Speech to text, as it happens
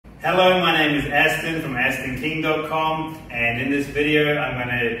Hello, my name is Aston from astonking.com, and in this video I'm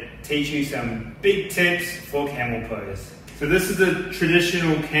going to teach you some big tips for camel pose. So this is the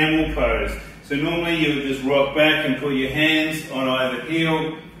traditional camel pose. So normally you would just rock back and put your hands on either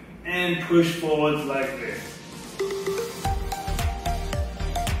heel and push forwards like this.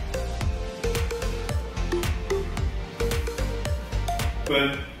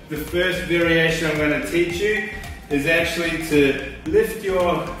 But the first variation I'm going to teach you is actually to lift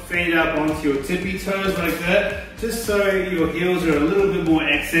your feet up onto your tippy toes like that, just so your heels are a little bit more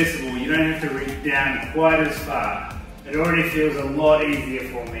accessible. You don't have to reach down quite as far. It already feels a lot easier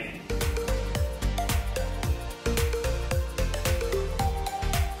for me.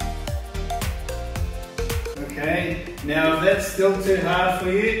 Okay, now if that's still too hard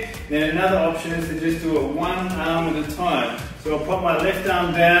for you, then another option is to just do it one arm at a time. So I'll put my left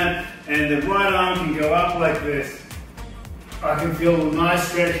arm down and the right arm can go up like this. I can feel a nice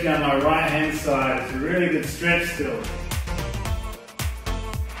stretch down my right hand side. It's a really good stretch still.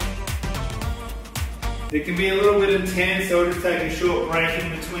 It can be a little bit intense, so I'll just take a short break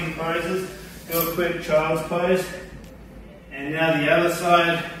in between poses. Do a quick child's pose. And now the other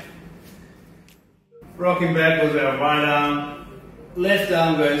side. Rocking back with our right arm. Left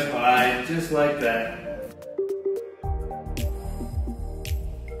arm goes high, just like that.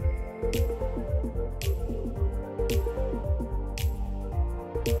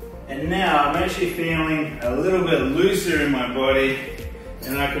 And now I'm actually feeling a little bit looser in my body,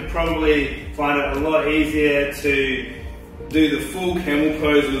 and I could probably find it a lot easier to do the full camel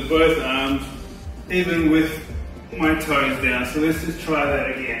pose with both arms, even with my toes down. So let's just try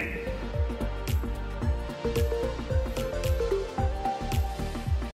that again.